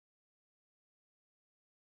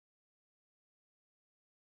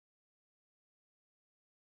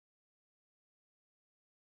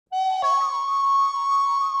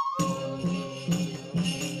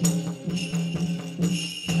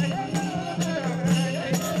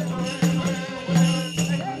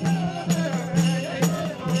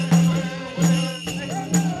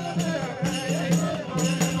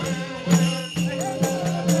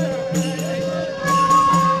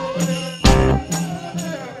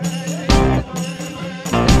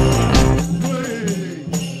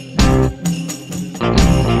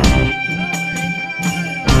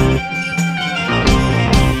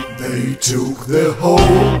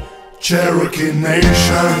Cherokee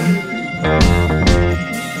nation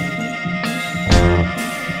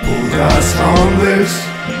put us on this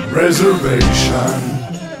reservation.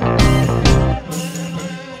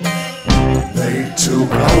 They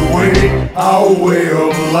took away our way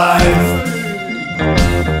of life.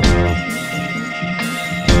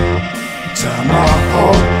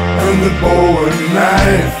 Tomahawk and the bow and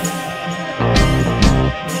knife.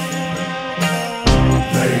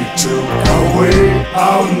 They took away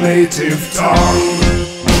our native tongue.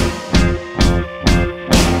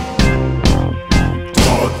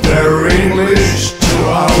 Taught their English to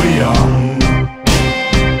our young.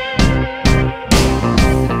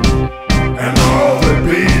 And all the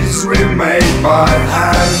beads we made by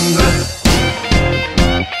hand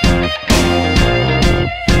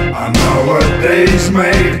are nowadays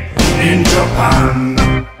made in Japan.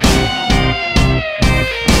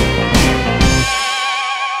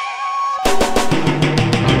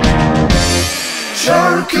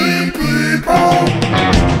 Cherokee people,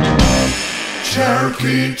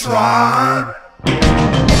 Cherokee tribe,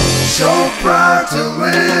 so proud to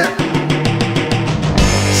live,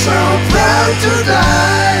 so proud to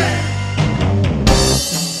die.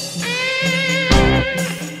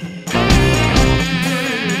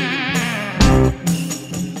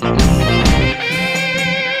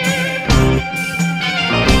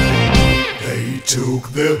 They took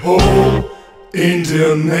the whole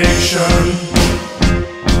Indian nation,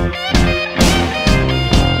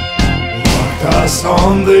 us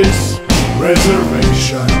on this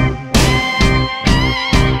reservation.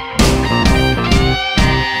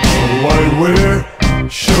 Why wear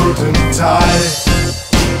shirt and tie?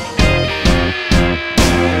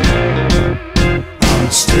 I'm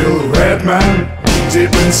still a red man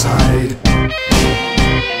deep inside.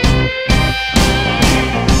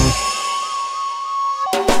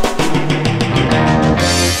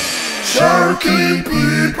 Cherokee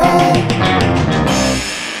people,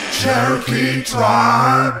 Cherokee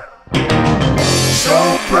tribe, so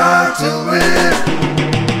proud to live,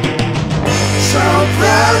 so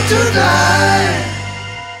proud to die.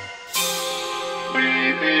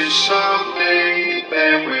 Maybe someday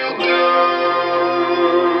there will